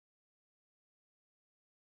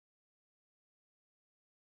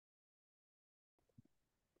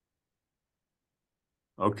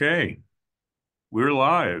Okay, we're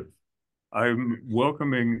live. I'm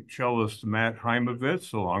welcoming cellist Matt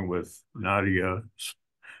Haimovitz along with Nadia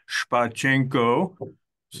Shpachenko,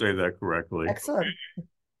 say that correctly. Excellent.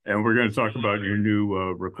 And we're going to talk about your new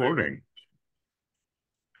recording.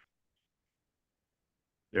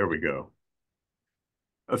 There we go.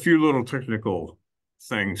 A few little technical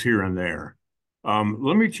things here and there.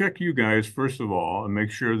 Let me check you guys first of all and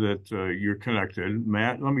make sure that you're connected.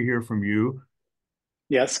 Matt, let me hear from you.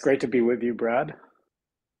 Yes, great to be with you, Brad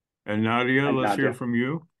And Nadia, and let's hear Nadia. from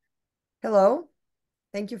you. Hello.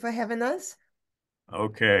 Thank you for having us.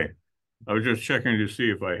 Okay. I was just checking to see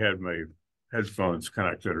if I had my headphones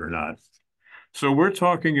connected or not. So we're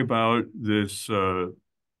talking about this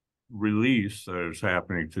release that is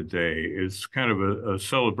happening today. It's kind of a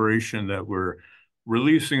celebration that we're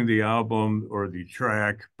releasing the album or the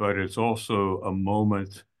track, but it's also a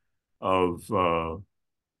moment of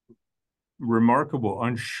remarkable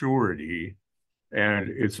unsurety, and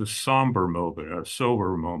it's a somber moment, a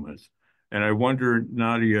sober moment. And I wonder,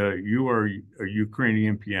 Nadia, you are a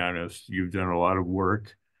Ukrainian pianist. You've done a lot of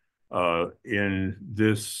work in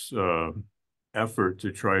this effort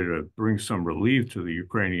to try to bring some relief to the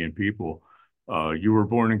Ukrainian people. You were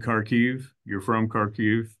born in Kharkiv. You're from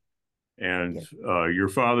Kharkiv, and Yeah, your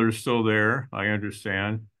father is still there, I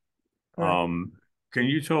understand. correct. Um, can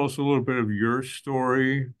you tell us a little bit of your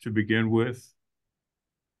story to begin with?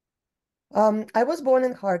 I was born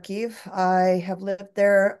in Kharkiv. I have lived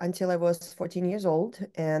there until I was 14 years old,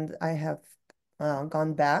 and I have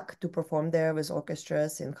gone back to perform there with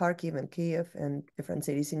orchestras in Kharkiv and Kiev and different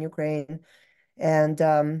cities in Ukraine. And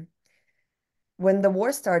when the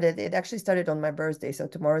war started, it actually started on my birthday. So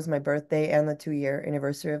tomorrow is my birthday and the 2-year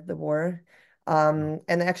anniversary of the war. And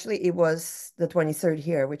actually, it was the 23rd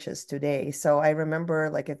here, which is today. So I remember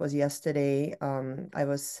like it was yesterday. I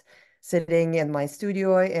was sitting in my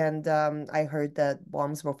studio and I heard that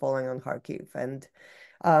bombs were falling on Kharkiv. And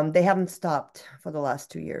they haven't stopped for the last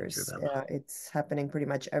 2 years. It's happening pretty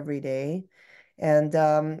much every day. And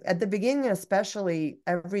at the beginning, especially,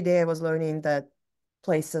 every day I was learning that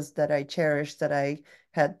places that I cherished, that I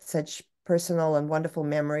had such personal and wonderful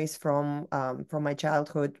memories from my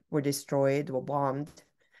childhood were destroyed, were bombed.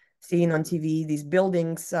 Seeing on TV these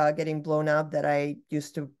buildings getting blown up that I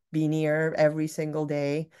used to be near every single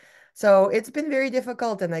day. So it's been very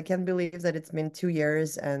difficult, and I can't believe that it's been 2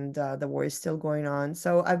 years and the war is still going on.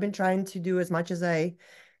 So I've been trying to do as much as I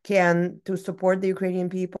can to support the Ukrainian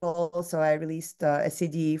people. So I released a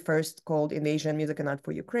CD first called Invasion Music and Art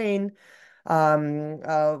for Ukraine, um,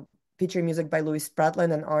 uh, featuring music by Louis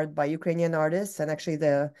Spratlan and art by Ukrainian artists. And actually,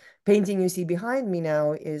 the painting you see behind me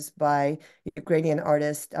now is by Ukrainian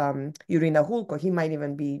artist Yuri Nahulko. He might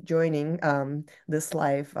even be joining this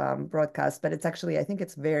live broadcast, but it's actually, I think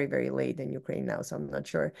it's very, very late in Ukraine now, so I'm not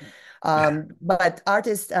sure. But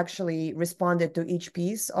artists actually responded to each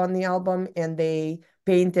piece on the album, and they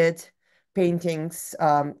painted paintings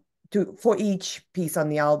for each piece on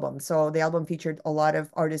the album. So the album featured a lot of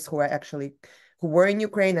artists who were in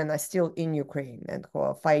Ukraine and are still in Ukraine and who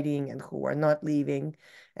are fighting and who are not leaving.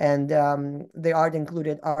 And the art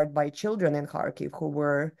included art by children in Kharkiv who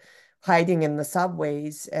were hiding in the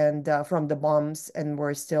subways and from the bombs and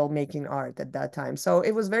were still making art at that time. So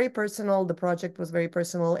it was very personal. The project was very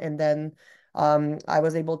personal. And then I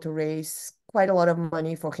was able to raise quite a lot of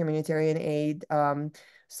money for humanitarian aid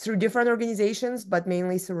through different organizations, but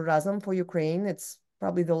mainly through Razom for Ukraine. It's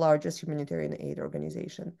probably the largest humanitarian aid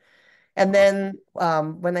organization. And then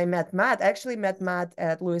when I met Matt, I actually met Matt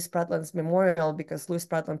at Louis Spratlan's memorial because Louis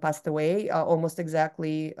Spratlan passed away almost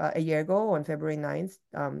exactly a year ago on February 9th,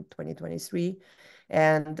 2023.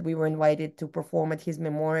 And we were invited to perform at his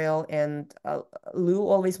memorial. And Lou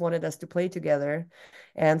always wanted us to play together.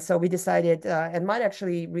 And so we decided, and Matt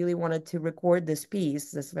actually really wanted to record this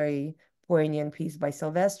piece, this very poignant piece by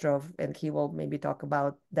Silvestrov. And he will maybe talk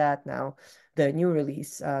about that now, the new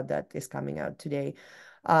release that is coming out today.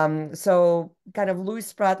 So kind of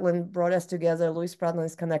Louis Spratlan brought us together. Louis Spratlan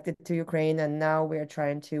is connected to Ukraine, and now we're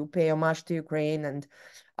trying to pay homage to Ukraine and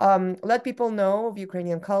let people know of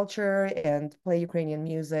Ukrainian culture and play Ukrainian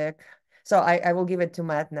music. So I will give it to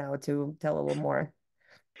Matt now to tell a little more.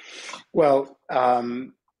 Well,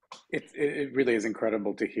 it really is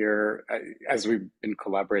incredible to hear as we've been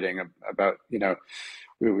collaborating about,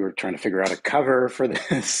 we were trying to figure out a cover for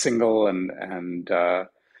this single and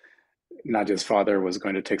Nadia's father was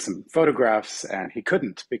going to take some photographs and he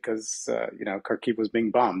couldn't because, Kharkiv was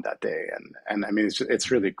being bombed that day. And I mean,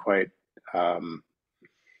 it's really quite, um,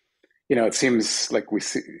 it seems like we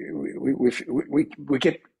see, we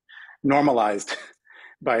get normalized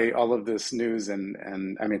by all of this news, and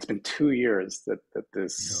I mean, it's been 2 years that Yeah.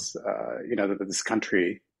 this that this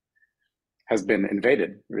country has been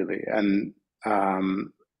invaded, really. And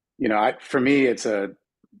for me, it's a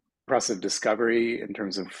process of discovery in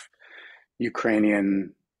terms of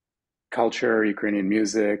Ukrainian culture, Ukrainian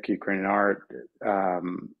music, Ukrainian art.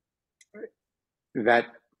 That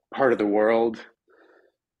part of the world,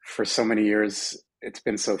 for so many years, it's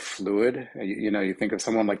been so fluid. You think of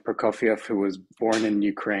someone like Prokofiev, who was born in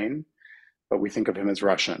Ukraine, but we think of him as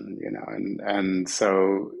Russian, and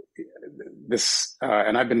so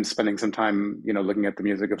and I've been spending some time, looking at the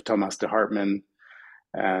music of Thomas de Hartmann,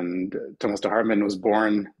 and Thomas de Hartmann was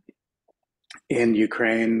born in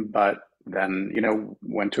Ukraine, but then,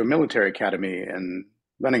 went to a military academy in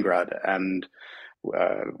Leningrad, and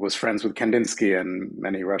was friends with Kandinsky and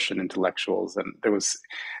many Russian intellectuals. And there was,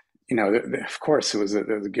 of course, there was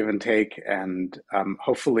a give and take. And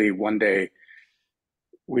hopefully one day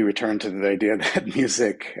we return to the idea that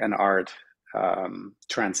music and art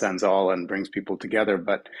transcends all and brings people together.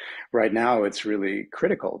 But right now it's really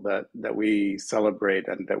critical that we celebrate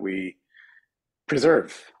and that we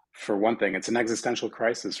preserve. For one thing, it's an existential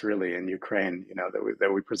crisis, really, in Ukraine.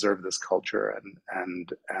 That we preserve this culture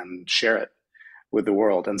and share it with the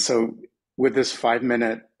world. And so, with this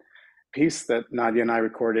 5-minute piece that Nadia and I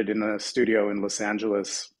recorded in a studio in Los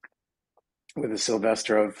Angeles with a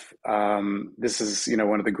Silvestrov, this is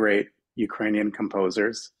one of the great Ukrainian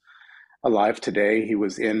composers alive today. He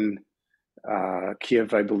was in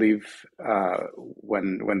Kiev, I believe,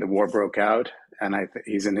 when the war broke out, and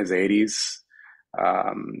he's in his 80s.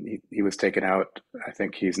 He was taken out. I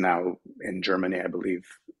think he's now in Germany, I believe,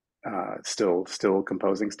 still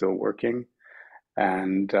composing, still working.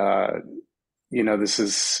 And this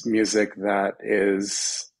is music that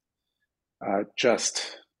is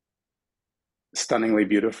just stunningly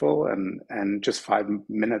beautiful, and just 5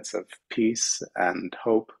 minutes of peace and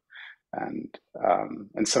hope. And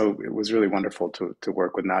so it was really wonderful to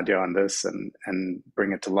work with Nadia on this and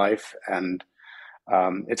bring it to life. And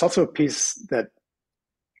it's also a piece that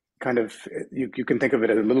kind of, you can think of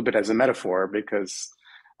it a little bit as a metaphor, because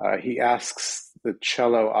he asks the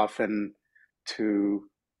cello often to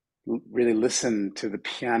really listen to the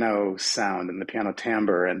piano sound and the piano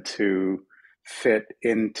timbre, and to fit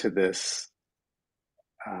into this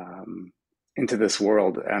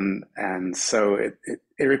world. And so it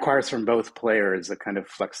requires from both players a kind of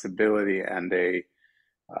flexibility and a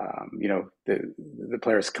the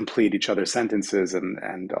players complete each other's sentences,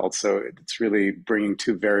 and also it's really bringing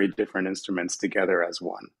two very different instruments together as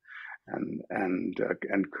one, and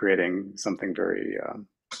creating something very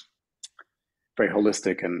very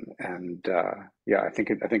holistic, and I think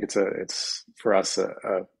it's for us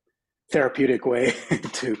a therapeutic way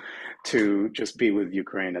to just be with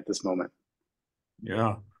Ukraine at this moment.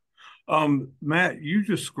 Yeah. Matt, you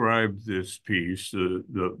described this piece,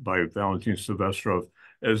 by Valentin Silvestrov,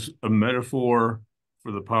 as a metaphor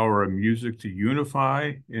for the power of music to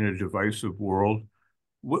unify in a divisive world.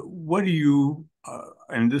 What do you,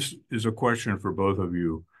 and this is a question for both of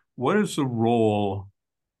you, what is the role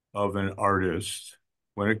of an artist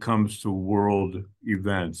when it comes to world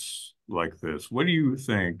events like this? What do you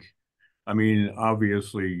think? I mean,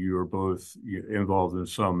 obviously, you're both involved in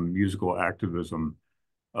some musical activism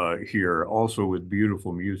here, also with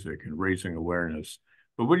beautiful music and raising awareness.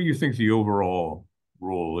 But what do you think the overall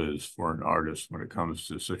role is for an artist when it comes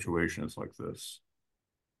to situations like this?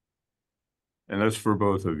 And that's for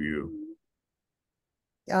both of you.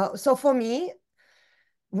 So for me,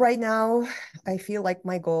 right now, I feel like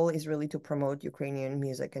my goal is really to promote Ukrainian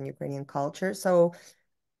music and Ukrainian culture. So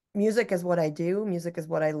music is what I do. Music is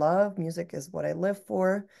what I love. Music is what I live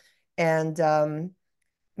for. And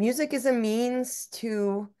music is a means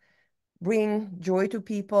to bring joy to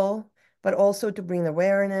people, but also to bring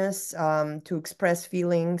awareness, to express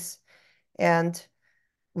feelings. And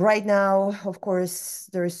right now, of course,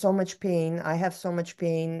 there is so much pain. I have so much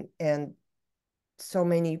pain, and so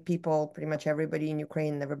many people, pretty much everybody in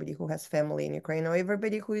Ukraine, everybody who has family in Ukraine, or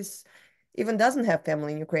everybody who is even doesn't have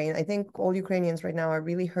family in Ukraine. I think all Ukrainians right now are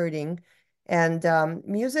really hurting. And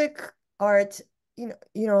music, art,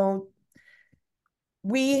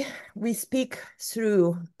 we speak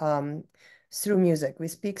through music. We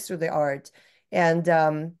speak through the art,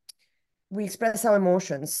 and we express our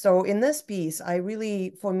emotions. So in this piece,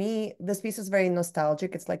 for me, this piece is very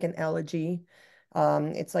nostalgic. It's like an elegy.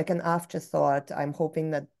 It's like an afterthought. I'm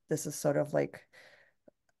hoping that this is sort of like,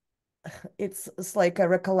 it's like a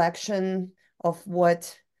recollection of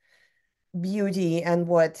what beauty and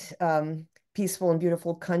what peaceful and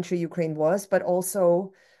beautiful country Ukraine was, but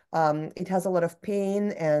also It has a lot of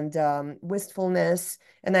pain and wistfulness.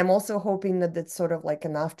 And I'm also hoping that it's sort of like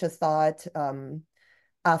an afterthought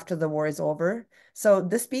after the war is over. So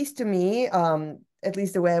this piece to me, at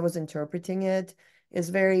least the way I was interpreting it, is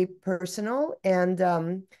very personal. And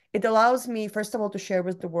it allows me, first of all, to share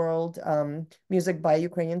with the world music by a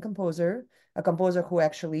Ukrainian composer, a composer who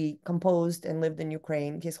actually composed and lived in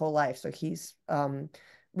Ukraine his whole life. So he's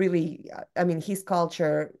really, I mean, his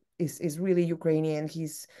culture is really Ukrainian.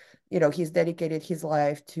 He's dedicated his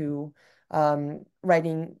life to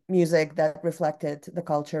writing music that reflected the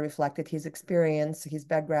culture, reflected his experience, his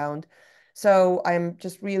background. So I'm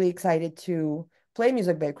just really excited to play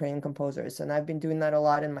music by Ukrainian composers. And I've been doing that a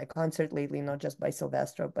lot in my concert lately, not just by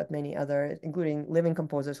Silvestro, but many other, including living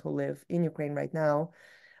composers who live in Ukraine right now.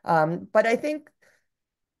 But I think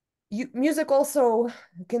music also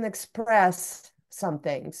can express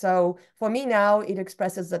something. So for me now, it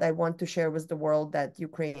expresses that I want to share with the world that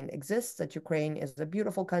Ukraine exists, that Ukraine is a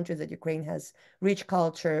beautiful country, that Ukraine has rich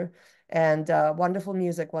culture and wonderful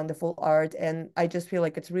music, wonderful art. And I just feel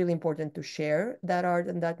like it's really important to share that art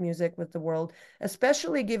and that music with the world,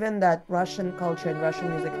 especially given that Russian culture and Russian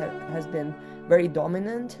music has been very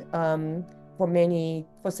dominant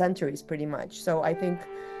for centuries, pretty much. So I think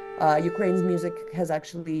Ukraine's music has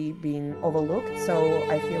actually been overlooked, so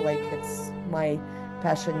I feel like it's my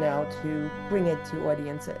passion now to bring it to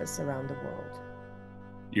audiences around the world.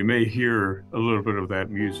 You may hear a little bit of that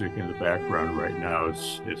music in the background right now.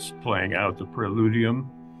 It's playing out the Preludium,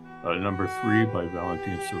 number 3 by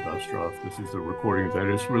Valentin Silvestrov. This is the recording that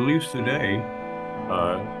is released today,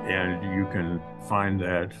 and you can find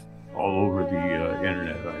that all over the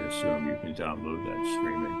internet, I assume. You can download that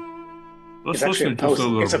streaming. Let's listen just a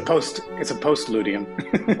little bit. It's a postludium.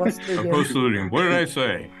 A postludium. What did I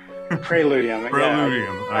say? Preludium.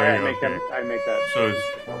 Preludium. Yeah, I make that. So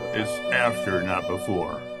it's after, not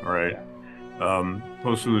before, right? Yeah.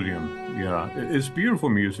 Postludium. Yeah, it's beautiful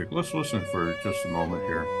music. Let's listen for just a moment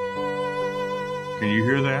here. Can you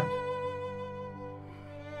hear that?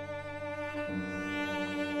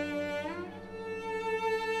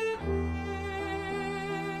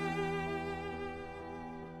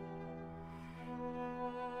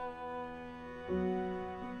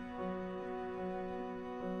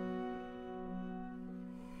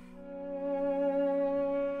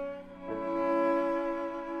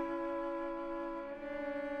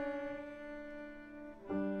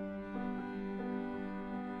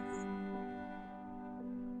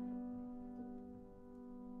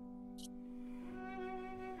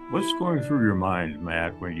 What's going through your mind,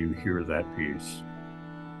 Matt, when you hear that piece?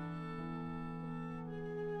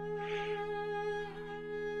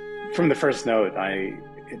 From the first note,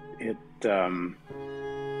 it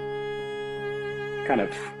kind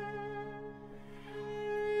of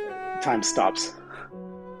time stops.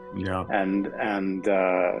 Yeah. And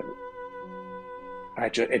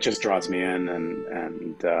it just draws me in,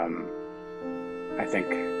 and I think,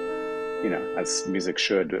 as music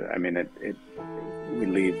should. I mean, we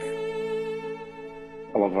leave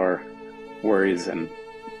all of our worries and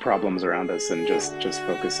problems around us and just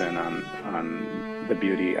focus in on the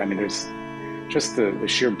beauty. I mean, there's just the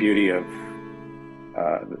sheer beauty of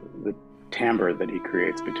the timbre that he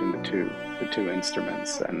creates between the two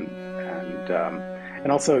instruments, and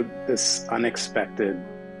also this unexpected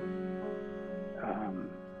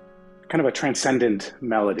kind of a transcendent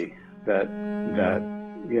melody that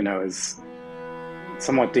is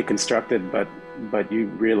somewhat deconstructed, but you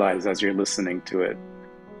realize as you're listening to it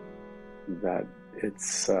that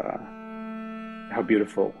it's how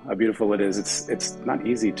beautiful it is. It's not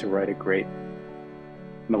easy to write a great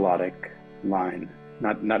melodic line.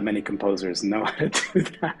 Not many composers know how to do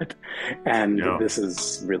that, and this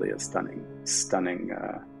is really a stunning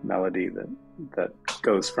melody that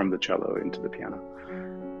goes from the cello into the piano.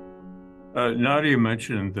 Nadia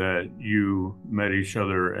mentioned that you met each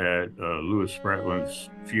other at Louis Spratlin's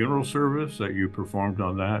funeral service, that you performed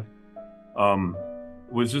on that.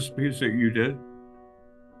 Was this a piece that you did?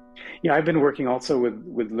 Yeah, I've been working also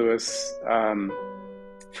with Louis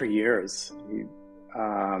for years.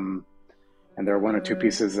 And there are one or two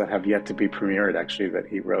pieces that have yet to be premiered, actually, that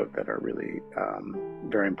he wrote that are really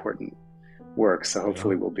very important works. So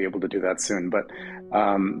hopefully we'll be able to do that soon. But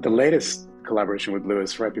the latest collaboration with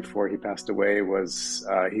Louis right before he passed away was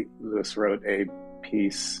Louis wrote a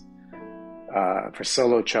piece for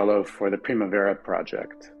solo cello for the Primavera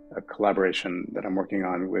project, a collaboration that I'm working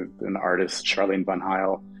on with an artist, Charlene Van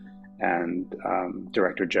Heil, and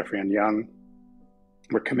director Jeffrey N. Young.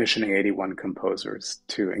 We're commissioning 81 composers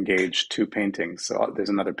to engage 2 paintings. So there's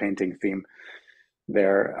another painting theme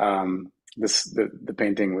there. the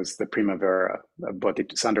painting was the Primavera of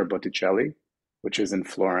Sandro Botticelli, which is in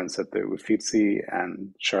Florence at the Uffizi,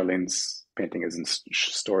 and Charlene's painting is in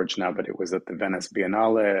storage now, but it was at the Venice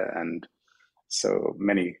Biennale, and so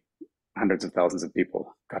many hundreds of thousands of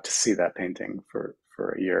people got to see that painting for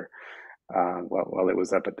a year while it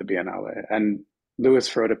was up at the Biennale. And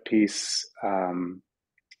Louis wrote a piece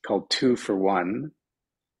called Two for One,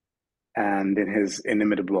 and in his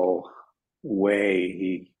inimitable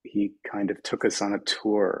way, he kind of took us on a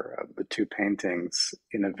tour of the two paintings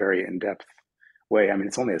in a very in-depth way. I mean,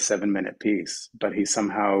 it's only a 7-minute piece, but he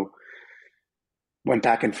somehow went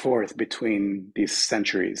back and forth between these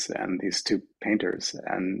centuries and these two painters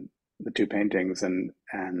and the two paintings, and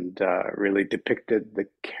really depicted the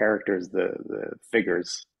characters, the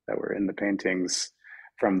figures that were in the paintings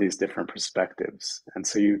from these different perspectives. And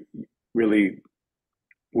so you really,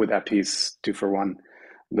 with that piece, Two for One,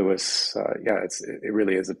 Louis, it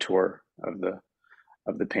really is a tour of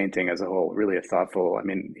the painting as a whole. Really a thoughtful. I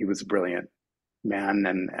mean, he was a brilliant man,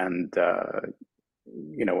 and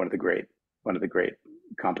one of the great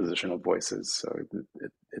compositional voices. So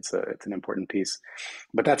it's an important piece.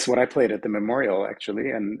 But that's what I played at the memorial,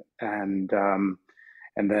 actually, and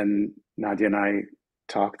then Nadia and I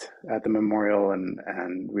talked at the memorial,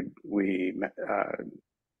 and we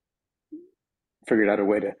figured out a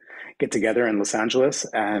way to get together in Los Angeles.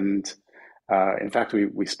 And in fact, we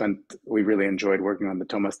really enjoyed working on the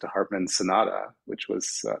Thomas de Hartmann Sonata, which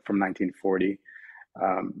was from 1940.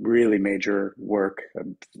 Really major work,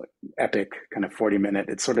 epic, kind of 40-minute.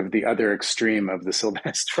 It's sort of the other extreme of the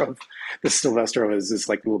Silvestro. The Silvestro is this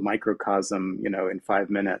like little microcosm, in 5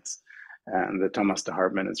 minutes. And the Thomas de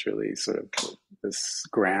Hartmann is really sort of this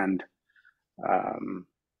grand,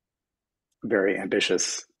 very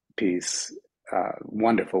ambitious piece.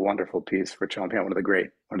 Wonderful, wonderful piece for cello and piano. One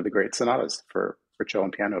of the great sonatas for cello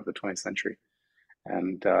and piano of the 20th century.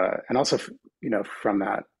 And also, from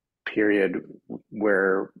that period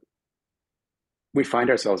where we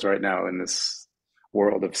find ourselves right now in this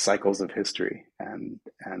world of cycles of history, and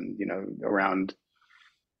around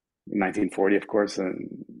 1940, of course, and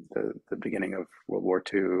the beginning of World War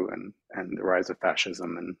II, and the rise of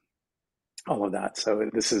fascism and all of that. So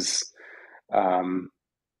this is,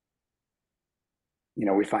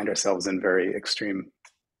 we find ourselves in very extreme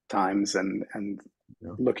times, and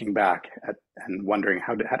looking back at and wondering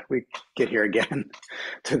how did we get here again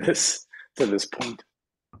to this point.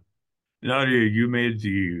 Nadia, you made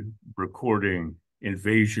the recording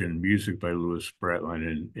Invasion, music by Louis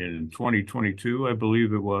Bratlin in 2022, I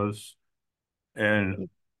believe it was. And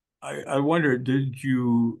I wonder, did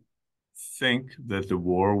you think that the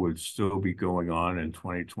war would still be going on in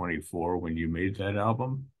 2024 when you made that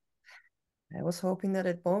album? I was hoping that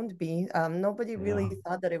it won't be. Nobody really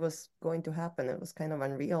thought that it was going to happen. It was kind of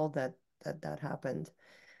unreal that happened.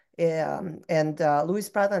 And Louis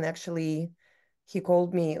Bratlin actually, he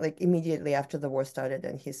called me like immediately after the war started,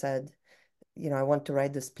 and he said, I want to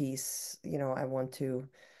write this piece. I want to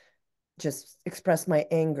just express my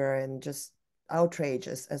anger and just outrage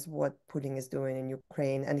as what Putin is doing in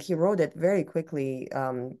Ukraine. And he wrote it very quickly.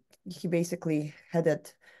 He basically had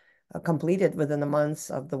it completed within the months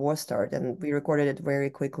of the war start, and we recorded it very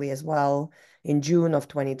quickly as well in June of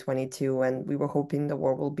 2022, and we were hoping the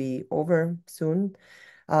war will be over soon.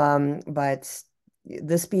 But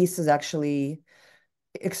this piece is actually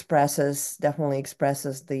definitely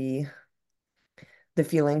expresses the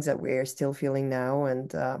feelings that we're still feeling now, and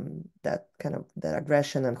that kind of that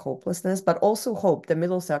aggression and hopelessness, but also hope. The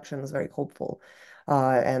middle section is very hopeful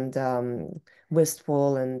and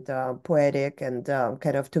wistful and poetic, and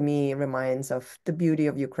kind of, to me, reminds of the beauty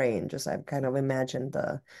of Ukraine. Just I've kind of imagined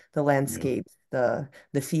the landscapes, the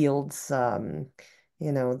fields, the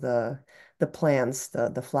plants,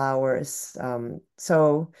 the flowers.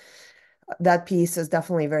 So that piece is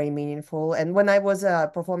definitely very meaningful. And when I was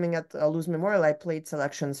performing at Luz Memorial, I played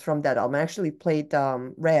selections from that album. I actually played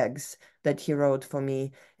Rags that he wrote for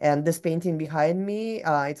me. And this painting behind me,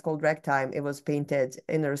 it's called Ragtime. It was painted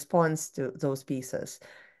in response to those pieces.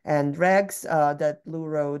 And Rags that Lou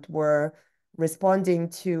wrote were responding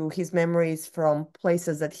to his memories from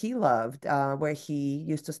places that he loved, where he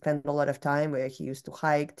used to spend a lot of time, where he used to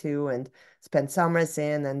hike to and spend summers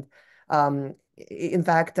in. And in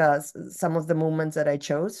fact, some of the moments that I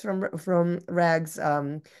chose from Rags,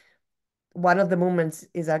 one of the moments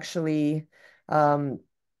is actually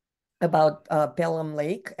about Pelham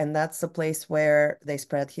Lake, and that's the place where they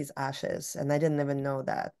spread his ashes. And I didn't even know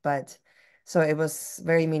that, but so it was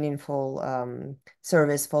very meaningful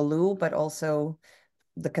service for Lou, but also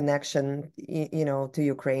the connection, to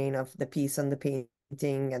Ukraine, of the piece and the painting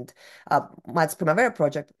painting, and Matt's Primavera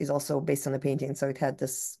project is also based on a painting, so it had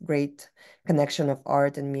this great connection of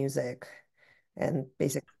art and music and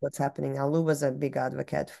basically what's happening now. Lou was a big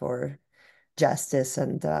advocate for justice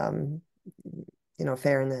and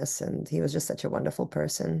fairness, and he was just such a wonderful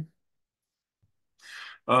person.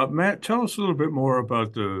 Matt, tell us a little bit more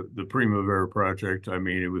about the Primavera project. I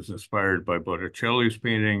mean, it was inspired by Botticelli's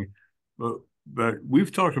painting, but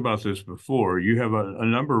we've talked about this before. You have a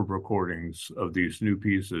number of recordings of these new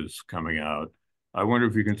pieces coming out. I wonder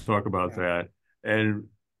if you can talk about that, and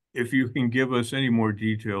if you can give us any more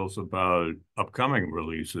details about upcoming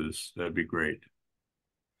releases, that'd be great.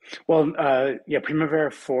 Well, yeah,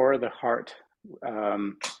 Primavera for the Heart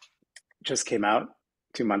just came out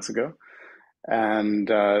 2 months ago. And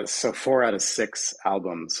so 4 out of 6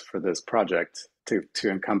 albums for this project to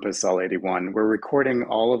encompass all 81. We're recording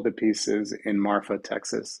all of the pieces in Marfa,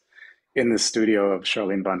 Texas, in the studio of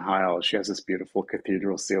Charlene Van Heil. She has this beautiful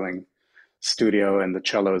cathedral ceiling studio, and the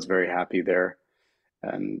cello is very happy there.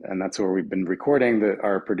 And that's where we've been recording.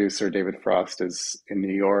 Our producer, David Frost, is in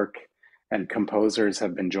New York, and composers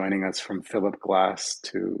have been joining us from Philip Glass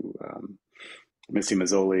to Missy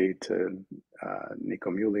Mazzoli to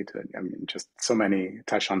Nico Muley to, I mean, just so many,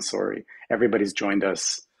 Tashan Sori. Everybody's joined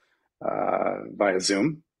us via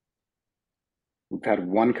Zoom. We've had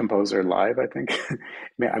one composer live, I think.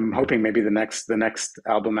 I'm hoping maybe the next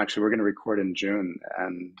album, actually, we're going to record in June,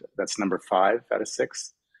 and that's number 5 out of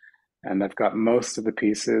 6. And I've got most of the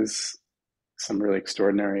pieces, some really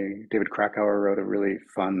extraordinary. David Krakauer wrote a really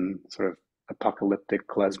fun sort of apocalyptic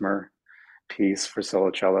klezmer piece for solo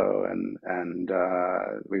cello, and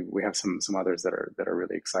we have some others that are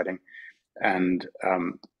really exciting, and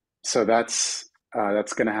so that's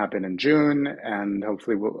going to happen in June, and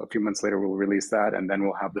hopefully a few months later we'll release that, and then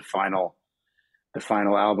we'll have the final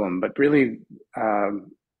album. But really,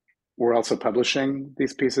 we're also publishing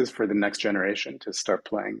these pieces for the next generation to start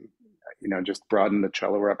playing, just broaden the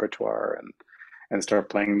cello repertoire and start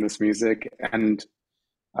playing this music. And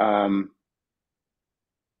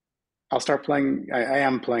I'll start playing. I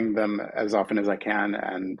am playing them as often as I can,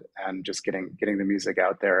 and just getting the music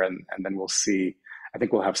out there, and then we'll see. I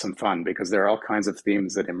think we'll have some fun because there are all kinds of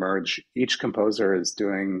themes that emerge. Each composer is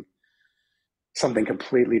doing something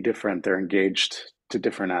completely different. They're engaged to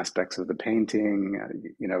different aspects of the painting,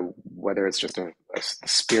 whether it's just the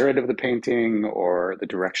spirit of the painting or the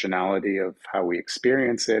directionality of how we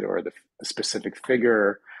experience it, or the specific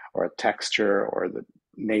figure or a texture or the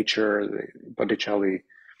nature. Botticelli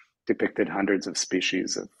depicted hundreds of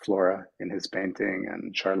species of flora in his painting,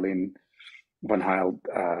 and Charlene Van Heil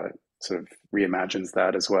sort of reimagines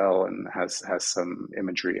that as well, and has some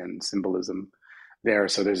imagery and symbolism there.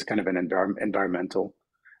 So there's kind of an environmental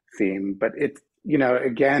theme, but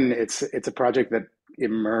again, it's a project that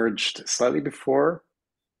emerged slightly before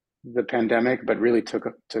the pandemic, but really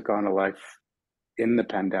took on a life in the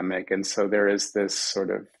pandemic. And so there is this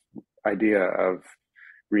sort of idea of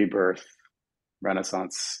rebirth,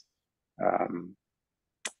 renaissance,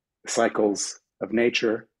 cycles of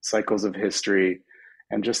nature, cycles of history,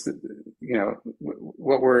 and just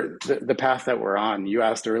what we're the path that we're on. You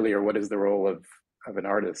asked earlier, what is the role of an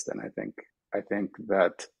artist? And I think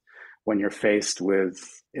that when you're faced with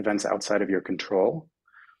events outside of your control,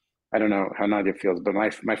 I don't know how Nadia feels, but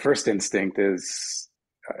my first instinct is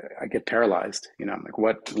I get paralyzed. I'm like,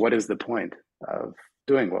 what is the point of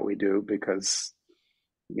doing what we do? Because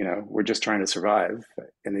we're just trying to survive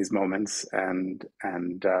in these moments, and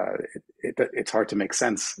it's hard to make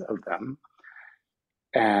sense of them.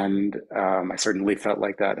 And I certainly felt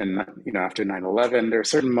like that. And after 9/11, there are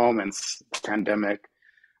certain moments, the pandemic,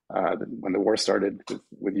 when the war started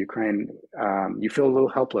with Ukraine, you feel a little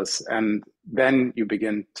helpless, and then you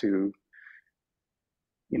begin to,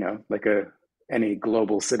 like any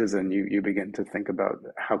global citizen, you begin to think about,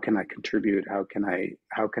 how can I contribute? How can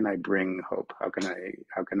I bring hope? How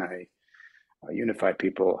can I unify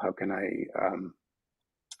people? How can I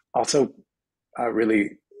also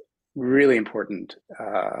really, really important,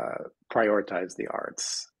 prioritize the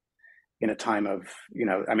arts in a time of,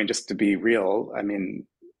 just to be real,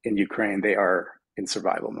 in Ukraine, they are in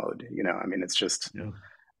survival mode. It's just,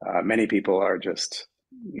 many people are just,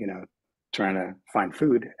 trying to find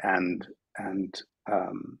food and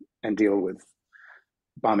deal with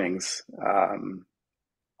bombings.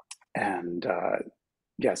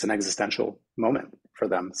 It's an existential moment for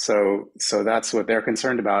them. So that's what they're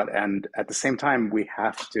concerned about. And at the same time, we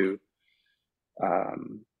have to,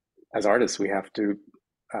 as artists, we have to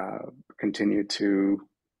continue to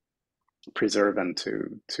preserve and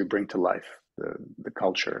to bring to life the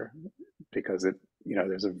culture, because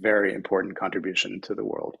there's a very important contribution to the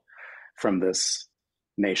world from this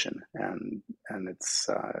nation, and it's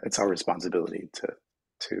our responsibility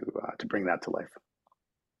to bring that to life.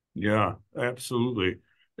 Yeah, absolutely.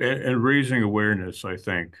 And raising awareness, I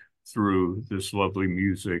think, through this lovely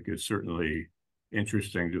music is certainly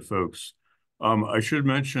interesting to folks. I should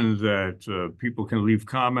mention that people can leave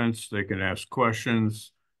comments, they can ask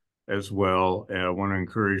questions as well. And I want to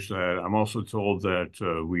encourage that. I'm also told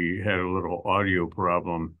that we had a little audio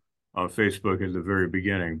problem on Facebook at the very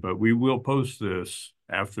beginning, but we will post this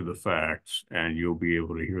after the facts, and you'll be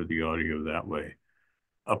able to hear the audio that way.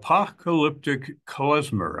 Apocalyptic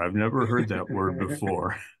klezmer. I've never heard that word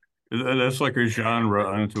before. That's like a genre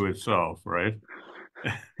unto itself, right?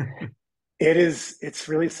 It's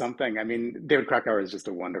really something. I mean, David Krakauer is just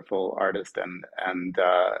a wonderful artist and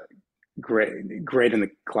great in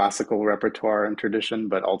the classical repertoire and tradition,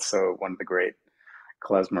 but also one of the great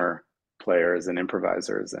klezmer players and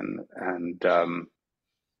improvisers. And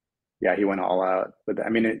yeah, he went all out with that. I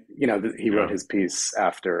mean, he wrote his piece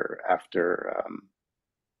after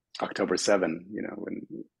October 7,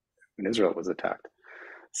 when Israel was attacked.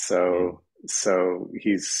 So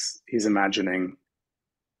he's imagining,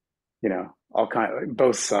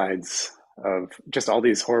 both sides of just all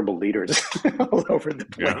these horrible leaders all over the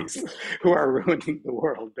place who are ruining the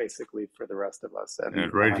world basically for the rest of us.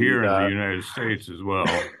 And right here in the United States as well.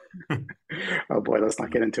 Oh boy, let's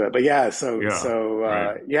not get into it. But yeah,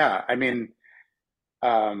 yeah, I mean,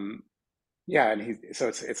 yeah, and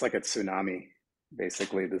it's like a tsunami,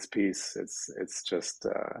 basically, this piece. It's just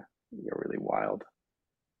really wild.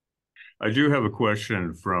 I do have a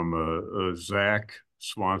question from Zach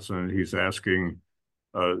Swanson. He's asking,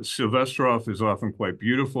 Silvestrov is often quite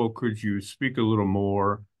beautiful. Could you speak a little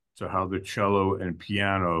more to how the cello and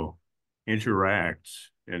piano interact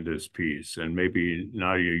in this piece? And maybe,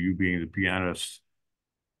 Nadia, you being the pianist,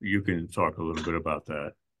 you can talk a little bit about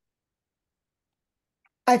that.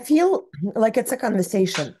 I feel like it's a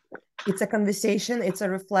conversation. It's a conversation. It's a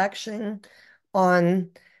reflection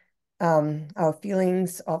on our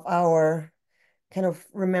feelings, of our kind of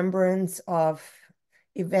remembrance of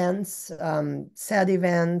events, sad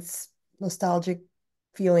events, nostalgic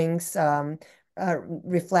feelings,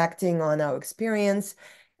 reflecting on our experience.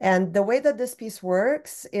 And the way that this piece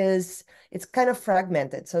works is it's kind of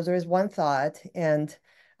fragmented. So there is one thought, and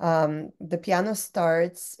the piano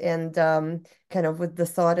starts, and kind of with the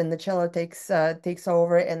thought, and the cello takes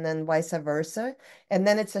over, and then vice versa. And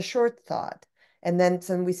then it's a short thought. And then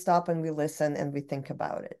we stop and we listen and we think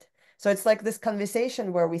about it. So it's like this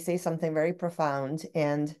conversation where we say something very profound,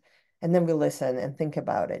 and then we listen and think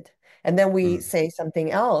about it. And then we say something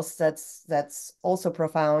else that's also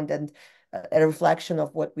profound and a reflection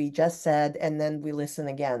of what we just said, and then we listen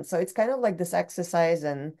again. So it's kind of like this exercise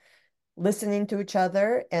in listening to each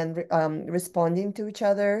other and responding to each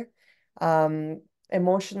other,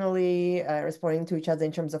 emotionally responding to each other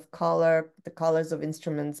in terms of color, the colors of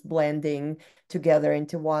instruments blending together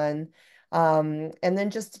into one. And then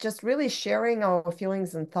just really sharing our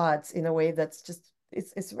feelings and thoughts in a way that's just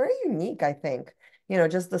it's very unique, I think.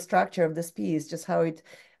 Just the structure of this piece, just how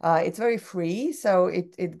it's very free. So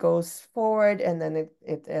it goes forward, and then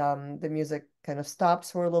the music kind of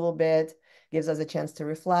stops for a little bit, gives us a chance to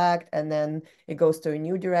reflect, and then it goes to a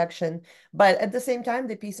new direction. But at the same time,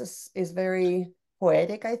 the piece is very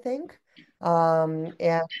poetic, I think.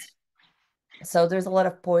 And so there's a lot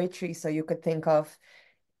of poetry. So you could think of,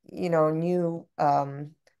 new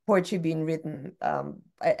poetry being written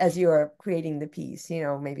as you are creating the piece.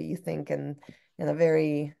 Maybe you think in a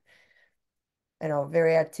very,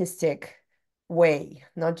 very artistic way,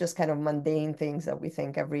 not just kind of mundane things that we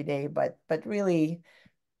think every day, but really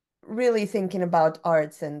thinking about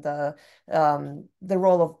arts and the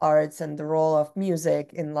role of arts and the role of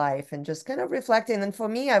music in life, and just kind of reflecting. And for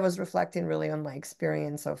me, I was reflecting really on my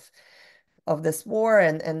experience of this war,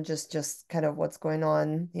 and just kind of what's going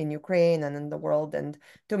on in Ukraine and in the world. And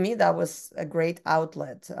to me, that was a great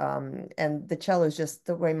outlet. And the cello is just,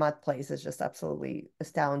 the way Matt plays is just absolutely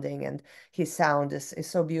astounding. And his sound is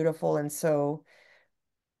so beautiful, and so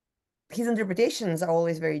his interpretations are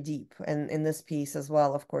always very deep, and in this piece as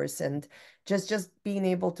well, of course. And just being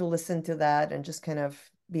able to listen to that and just kind of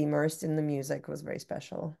be immersed in the music was very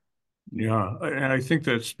special. Yeah, and I think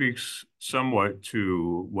that speaks somewhat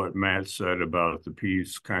to what Matt said about the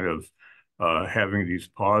piece kind of having these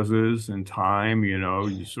pauses in time.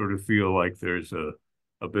 You sort of feel like there's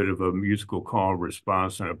a bit of a musical call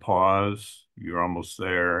response and a pause. You're almost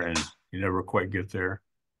there and you never quite get there.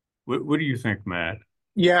 What do you think, Matt?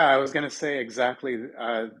 Yeah, I was going to say exactly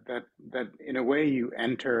that in a way you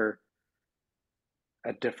enter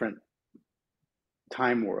a different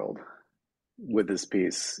time world with this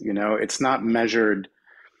piece. It's not measured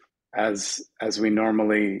as we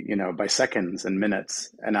normally, by seconds and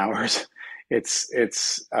minutes and hours. It's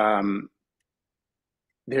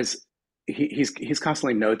there's he's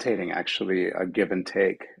constantly notating actually a give and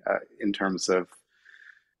take in terms of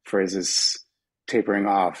phrases tapering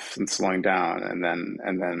off and slowing down and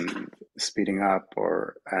then speeding up,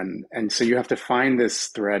 and so you have to find this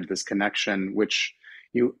thread, this connection, which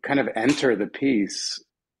you kind of enter the piece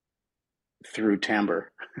through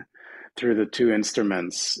timbre, through the two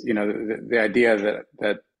instruments. The idea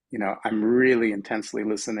that I'm really intensely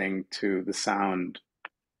listening to the sound,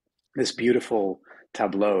 this beautiful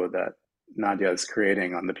tableau that Nadia is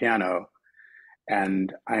creating on the piano,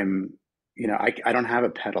 and I don't have a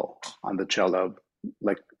pedal on the cello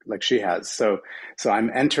like she has. So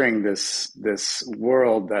I'm entering this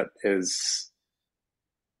world that is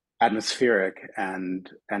atmospheric and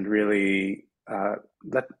really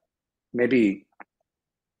maybe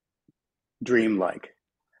dreamlike.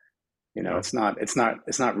 It's not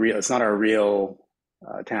real. It's not our real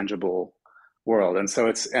tangible world. And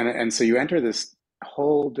so so you enter this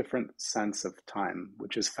whole different sense of time,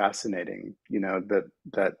 which is fascinating.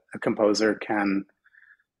 That a composer can.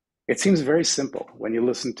 It seems very simple when you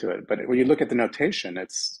listen to it, but when you look at the notation,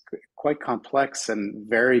 it's quite complex and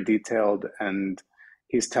very detailed. And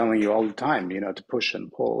he's telling you all the time, to push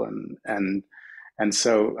and pull, and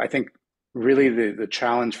so I think really the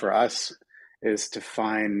challenge for us is to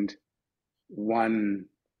find one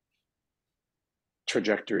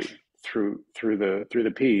trajectory through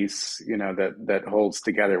the piece, that holds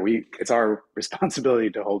together. It's our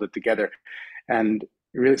responsibility to hold it together, and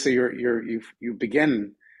really, so you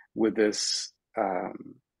begin with this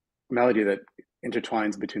melody that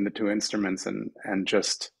intertwines between the two instruments and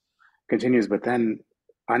just continues, but then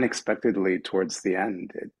unexpectedly towards the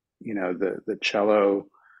end, the cello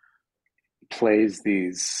plays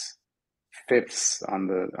these fifths on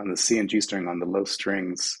the C and G string on the low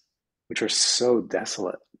strings, which are so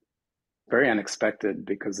desolate, very unexpected,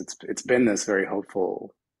 because it's been this very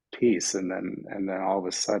hopeful piece, and then all of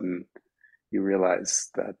a sudden you realize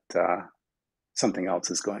that something else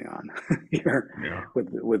is going on here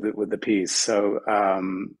with the piece. So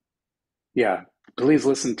yeah, please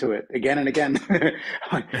listen to it again and again,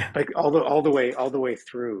 like all the way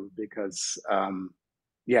through, because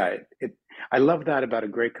I love that about a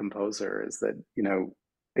great composer, is that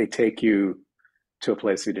they take you to a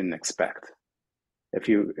place you didn't expect. If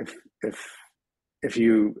you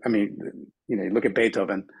I mean, you look at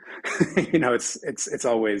Beethoven, it's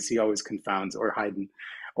always, he always confounds, or Haydn,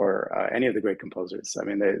 or any of the great composers. I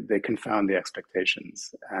mean, they confound the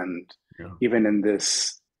expectations. And even in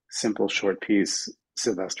this simple short piece,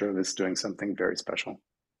 Silvestrov is doing something very special.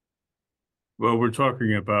 Well, we're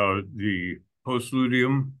talking about the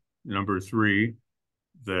Postludium number 3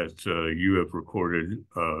 that you have recorded,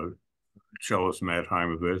 cellist Matt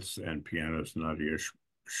Haimovitz and pianist Nadia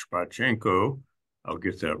Shpachenko. I'll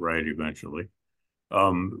get that right eventually.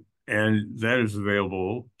 And that is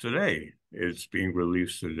available today. It's being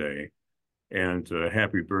released today. And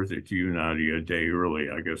happy birthday to you, Nadia, a day early.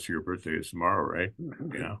 I guess your birthday is tomorrow, right?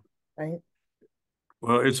 Yeah. Right.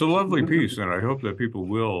 Well, it's a lovely piece, and I hope that people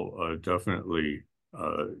will definitely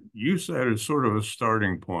use that as sort of a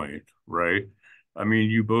starting point, right? I mean,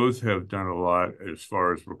 you both have done a lot as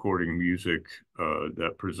far as recording music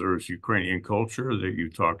that preserves Ukrainian culture, that you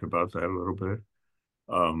talked about that a little bit.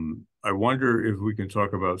 I wonder if we can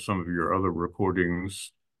talk about some of your other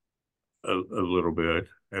recordings a little bit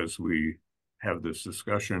as we have this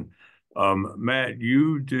discussion. Matt,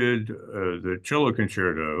 you did the cello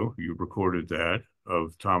concerto. You recorded that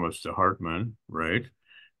of Thomas de Hartmann, right?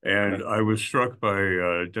 And I was struck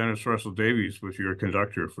by Dennis Russell Davies was your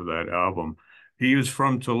conductor for that album. He is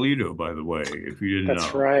from Toledo, by the way, if you didn't know.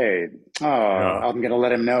 That's right. Oh, yeah. I'm going to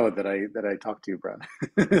let him know that I talked to you, Brad.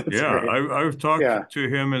 Yeah, I've talked to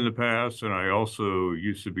him in the past, and I also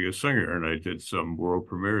used to be a singer, and I did some world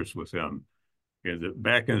premieres with him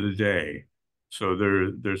back in the day. So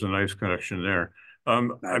there's a nice connection there. Nice.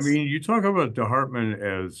 I mean, you talk about de Hartmann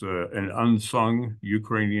as an unsung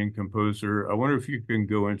Ukrainian composer. I wonder if you can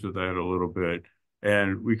go into that a little bit,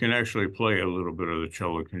 and we can actually play a little bit of the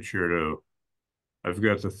cello concerto. I've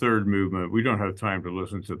got the third movement. We don't have time to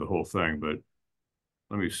listen to the whole thing, but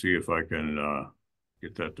let me see if I can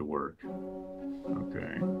get that to work.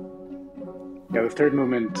 Okay. Yeah, the third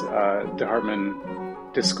movement, de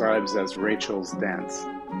Hartmann describes as Rachel's dance.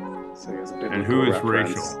 So he has a biblical And who is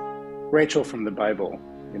reference. Rachel? Rachel from the Bible,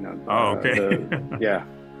 Oh, okay. Yeah.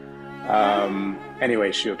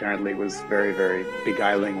 Anyway, she apparently was very, very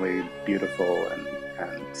beguilingly beautiful, and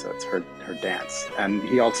so it's her dance. And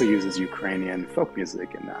he also uses Ukrainian folk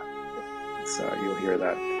music in that. So you'll hear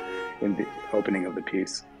that in the opening of the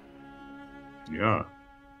piece. Yeah,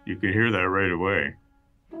 you can hear that right away.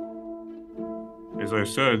 As I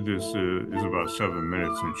said, this is about 7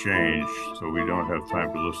 minutes and change, so we don't have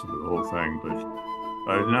time to listen to the whole thing.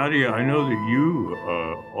 But Nadia, I know that you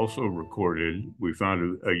also recorded, we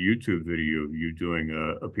found a YouTube video of you doing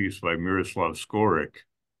a piece by Miroslav Skorik.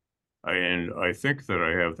 And I think that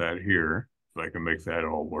I have that here, if I can make that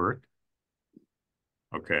all work.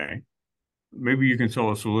 Okay. Maybe you can tell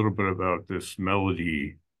us a little bit about this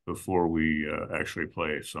melody before we actually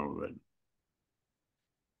play some of it.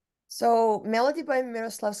 So Melody by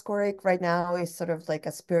Miroslav Skorik right now is sort of like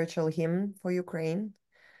a spiritual hymn for Ukraine.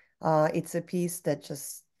 It's a piece that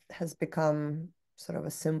just has become sort of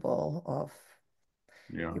a symbol of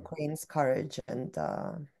Ukraine's courage and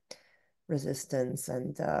resistance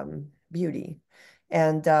and beauty.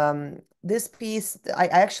 And this piece, I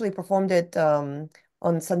actually performed it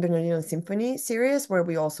on San Bernardino Symphony series, where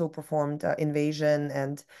we also performed Invasion,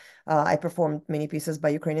 and I performed many pieces by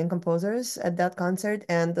Ukrainian composers at that concert.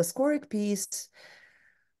 And the Skorik piece,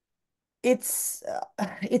 it's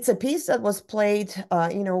a piece that was played,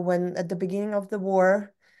 when at the beginning of the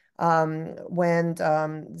war, when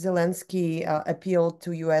Zelensky appealed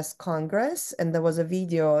to U.S. Congress, and there was a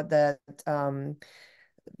video that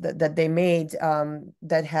that they made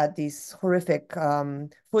that had this horrific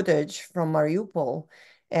footage from Mariupol.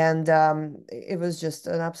 And it was just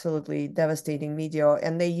an absolutely devastating video.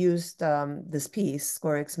 And they used this piece,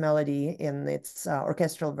 Skorik's Melody, in its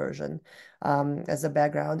orchestral version as a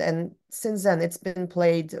background. And since then, it's been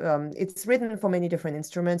played. It's written for many different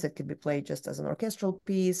instruments. It could be played just as an orchestral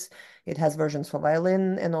piece. It has versions for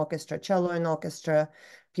violin and orchestra, cello and orchestra,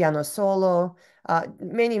 piano solo,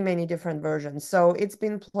 many, many different versions. So it's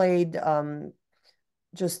been played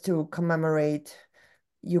just to commemorate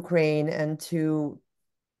Ukraine and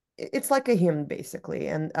it's like a hymn basically.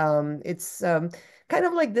 And it's kind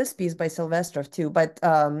of like this piece by Silvestrov too, but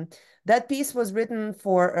that piece was written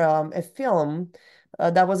for a film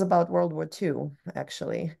that was about World War II,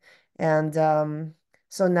 actually. And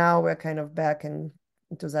so now we're kind of back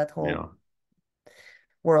into that whole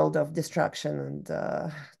world of destruction and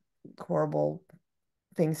horrible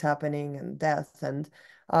things happening and death. And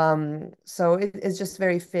so it's just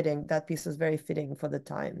very fitting. That piece is very fitting for the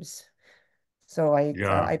times. So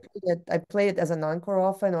I play it as an encore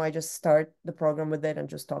often, or I just start the program with it and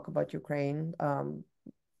just talk about Ukraine.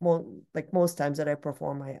 Like most times that I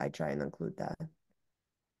perform, I try and include that.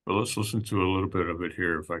 Well, let's listen to a little bit of it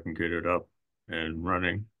here if I can get it up and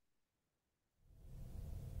running.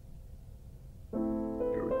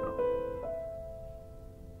 Here we go.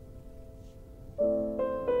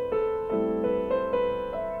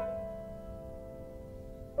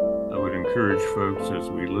 I would encourage folks as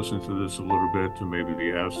we listen to this a little bit to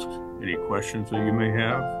maybe ask any questions that you may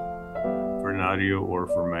have for Nadia or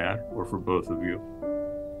for Matt or for both of you.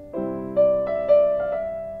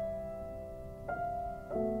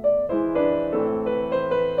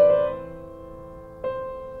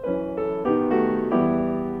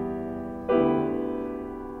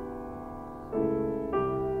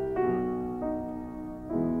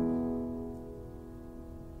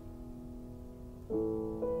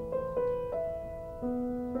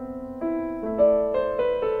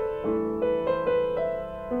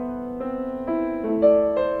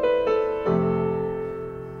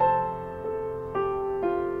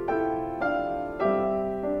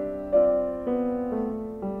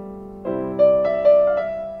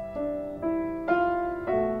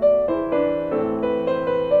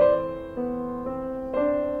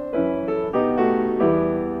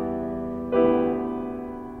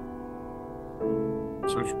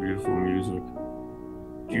 Such beautiful music.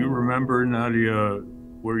 Do you remember, Nadia,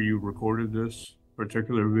 where you recorded this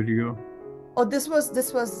particular video? Oh, this was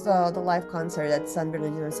the live concert at San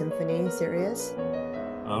Bernardino Symphony series.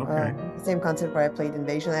 Okay. The same concert where I played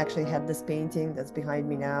Invasion. I actually had this painting that's behind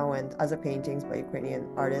me now, and other paintings by Ukrainian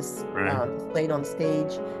artists played on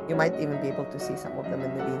stage. You might even be able to see some of them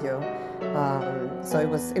in the video. So it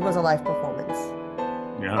was a live performance.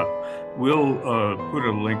 Yeah, we'll put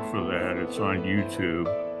a link for that. It's on YouTube,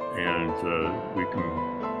 and we can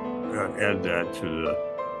add that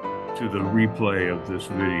to the replay of this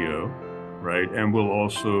video, right? And we'll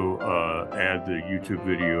also add the YouTube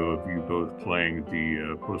video of you both playing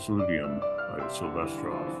the Postludium by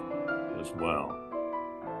Silvestrov as well.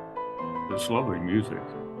 It's lovely music.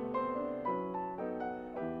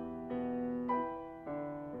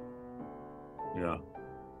 Yeah.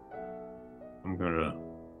 I'm gonna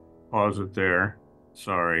pause it there.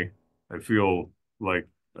 Sorry. I feel like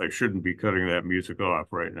I shouldn't be cutting that music off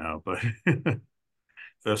right now, but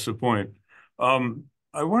that's the point.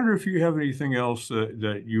 I wonder if you have anything else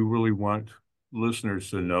that you really want listeners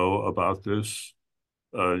to know about this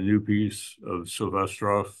new piece of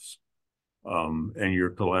Silvestrov's and your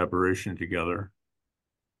collaboration together.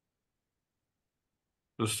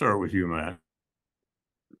 Let's start with you, Matt.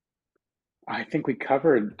 I think we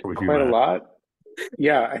covered With you, quite a Matt. lot.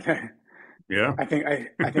 Yeah, Yeah. I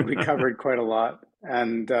think we covered quite a lot,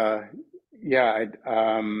 and yeah,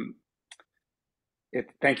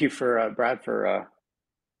 thank you for Brad for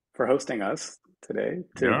hosting us today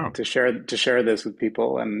Yeah. to share this with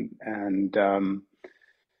people, and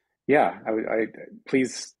yeah, I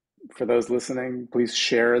please, for those listening, please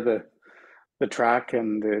share the track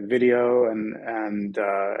and the video, and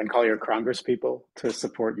call your Congress people to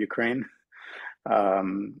support Ukraine.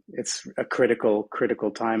 It's a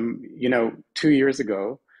critical time. 2 years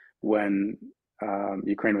ago, when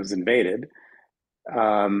Ukraine was invaded,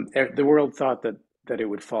 the world thought that it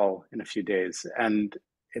would fall in a few days, and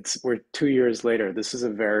we're 2 years later. This is a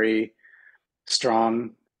very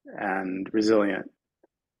strong and resilient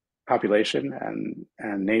population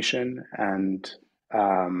and nation,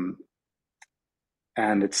 um,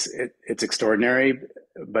 and it's extraordinary,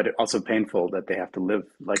 but also painful that they have to live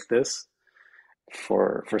like this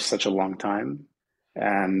for such a long time.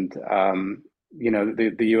 And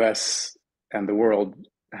the U.S. and the world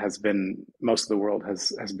most of the world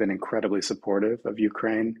has been incredibly supportive of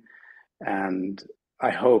Ukraine, and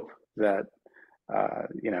I hope that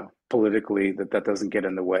politically that doesn't get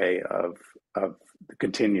in the way of the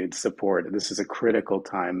continued support. This is a critical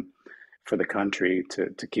time for the country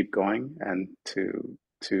to keep going and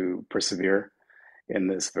to persevere in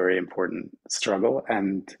this very important struggle,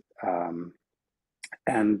 and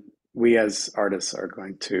we as artists are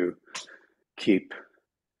going to keep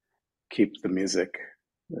the music,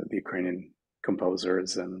 the Ukrainian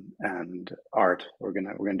composers and art. We're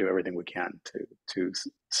gonna do everything we can to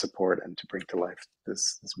support and to bring to life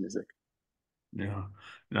this music. Yeah.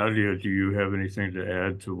 Nadia, do you have anything to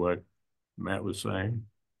add to what Matt was saying?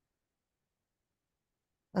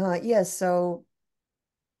 Yes, so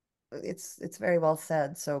it's very well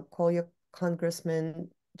said. So call your congressman,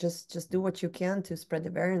 just do what you can to spread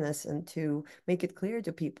awareness and to make it clear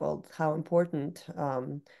to people how important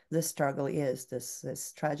this struggle is,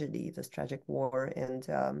 this tragedy, this tragic war. And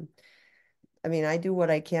I mean, I do what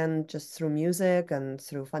I can just through music and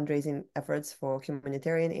through fundraising efforts for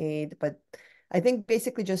humanitarian aid, but I think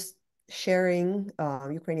basically just sharing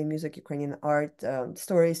Ukrainian music, Ukrainian art,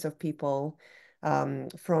 stories of people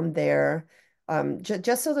from there,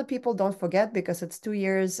 just so that people don't forget, because it's 2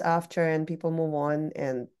 years after and people move on,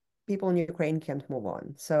 and people in Ukraine can't move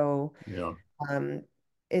on. So Yeah. um,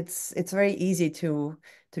 it's very easy to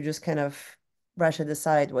just kind of brush it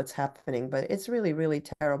aside what's happening, but it's really, really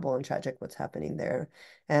terrible and tragic what's happening there.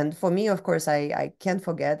 And for me, of course, I can't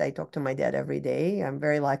forget. I talk to my dad every day. I'm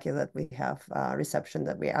very lucky that we have reception,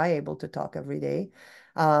 that we are able to talk every day.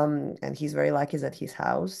 And he's very lucky that his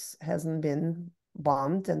house hasn't been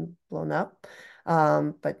bombed and blown up.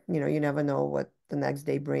 But you never know what the next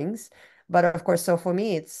day brings. But of course, so for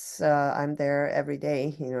me, it's I'm there every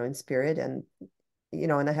day, in spirit, and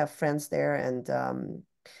I have friends there, and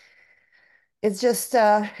it's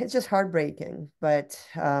just heartbreaking. But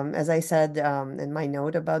as I said in my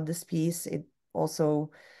note about this piece, it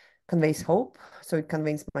also conveys hope. So it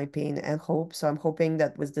conveys my pain and hope. So I'm hoping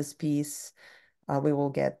that with this piece, we will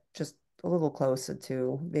get just a little closer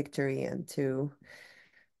to victory and to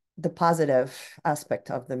the positive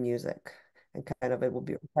aspect of the music, and kind of it will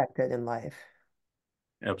be reflected in life.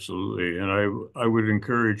 Absolutely. And I would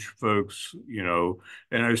encourage folks,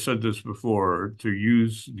 and I said this before, to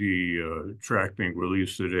use the track being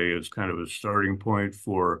released today as kind of a starting point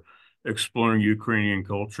for exploring Ukrainian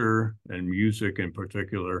culture and music in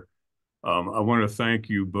particular. I want to thank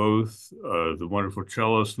you both, the wonderful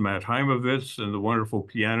cellist Matt Haimovitz and the wonderful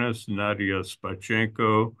pianist Nadia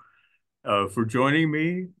Shpachenko, for joining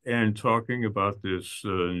me and talking about this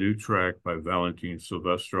new track by Valentin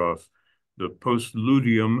Silvestrov, the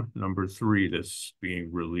Postludium #3, that's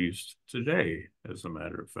being released today, as a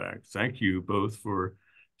matter of fact. Thank you both for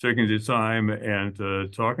taking the time and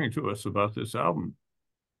talking to us about this album.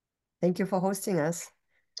 Thank you for hosting us.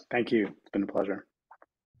 Thank you. It's been a pleasure.